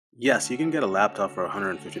Yes, you can get a laptop for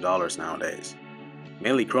 $150 nowadays,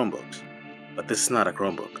 mainly Chromebooks, but this is not a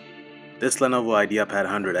Chromebook. This Lenovo Ideapad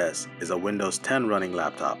 100S is a Windows 10 running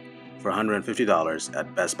laptop for $150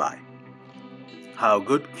 at Best Buy. How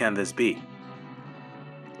good can this be?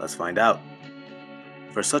 Let's find out.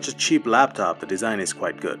 For such a cheap laptop, the design is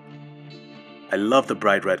quite good. I love the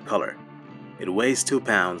bright red color. It weighs 2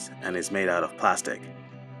 pounds and is made out of plastic.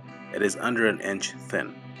 It is under an inch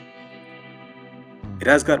thin. It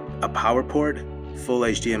has got a power port, full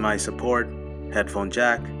HDMI support, headphone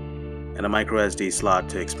jack, and a microSD slot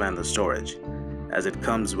to expand the storage, as it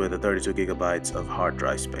comes with a 32 GB of hard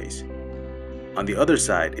drive space. On the other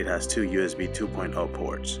side, it has two USB 2.0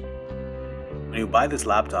 ports. When you buy this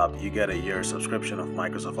laptop, you get a year subscription of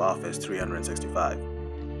Microsoft Office 365.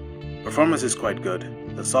 Performance is quite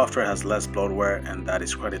good. The software has less bloatware, and that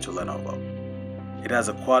is credit to Lenovo. It has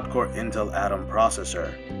a quad-core Intel Atom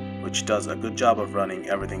processor, which does a good job of running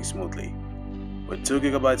everything smoothly. With 2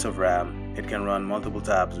 GB of RAM, it can run multiple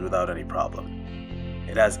tabs without any problem.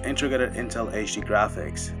 It has integrated Intel HD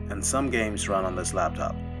graphics, and some games run on this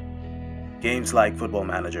laptop. Games like Football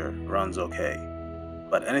Manager runs okay,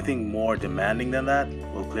 but anything more demanding than that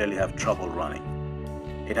will clearly have trouble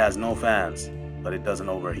running. It has no fans, but it doesn't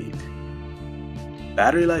overheat.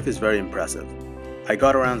 Battery life is very impressive. I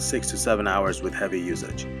got around 6 to 7 hours with heavy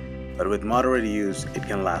usage, but with moderate use, it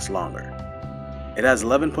can last longer. It has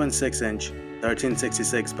 11.6-inch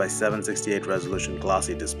 1366 by 768 resolution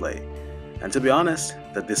glossy display, and to be honest,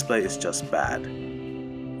 the display is just bad.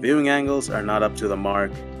 Viewing angles are not up to the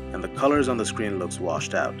mark, and the colors on the screen looks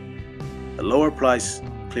washed out. The lower price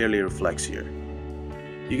clearly reflects here.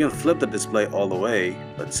 You can flip the display all the way,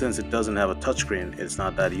 but since it doesn't have a touchscreen, it's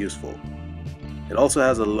not that useful. It also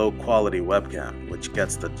has a low quality webcam, which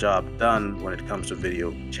gets the job done when it comes to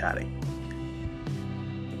video chatting.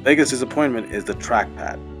 The biggest disappointment is the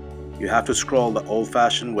trackpad. You have to scroll the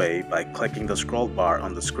old-fashioned way by clicking the scroll bar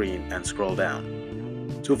on the screen and scroll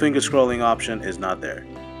down. Two-finger scrolling option is not there.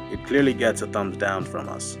 It clearly gets a thumbs down from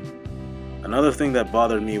us. Another thing that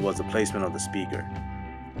bothered me was the placement of the speaker.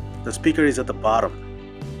 The speaker is at the bottom,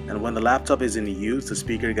 and when the laptop is in use, the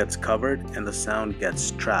speaker gets covered and the sound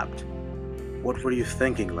gets trapped. What were you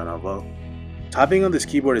thinking, Lenovo? Typing on this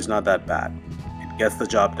keyboard is not that bad. It gets the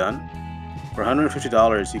job done. For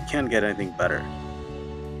 $150, you can't get anything better.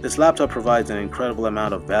 This laptop provides an incredible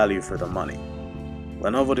amount of value for the money.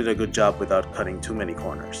 Lenovo did a good job without cutting too many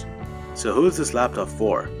corners. So who is this laptop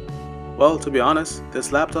for? Well, to be honest,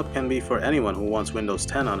 this laptop can be for anyone who wants Windows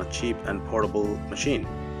 10 on a cheap and portable machine.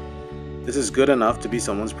 This is good enough to be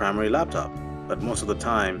someone's primary laptop, but most of the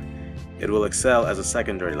time, it will excel as a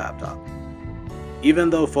secondary laptop.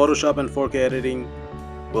 Even though Photoshop and 4K editing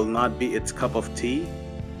will not be its cup of tea,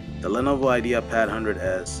 the Lenovo Ideapad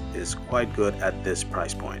 100S is quite good at this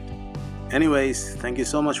price point. Anyways, thank you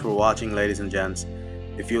so much for watching, ladies and gents.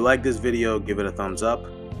 If you like this video, give it a thumbs up,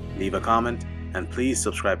 leave a comment, and please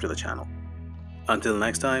subscribe to the channel. Until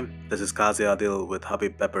next time, this is Qazi Adil with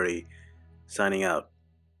Habib Peppery signing out.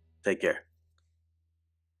 Take care.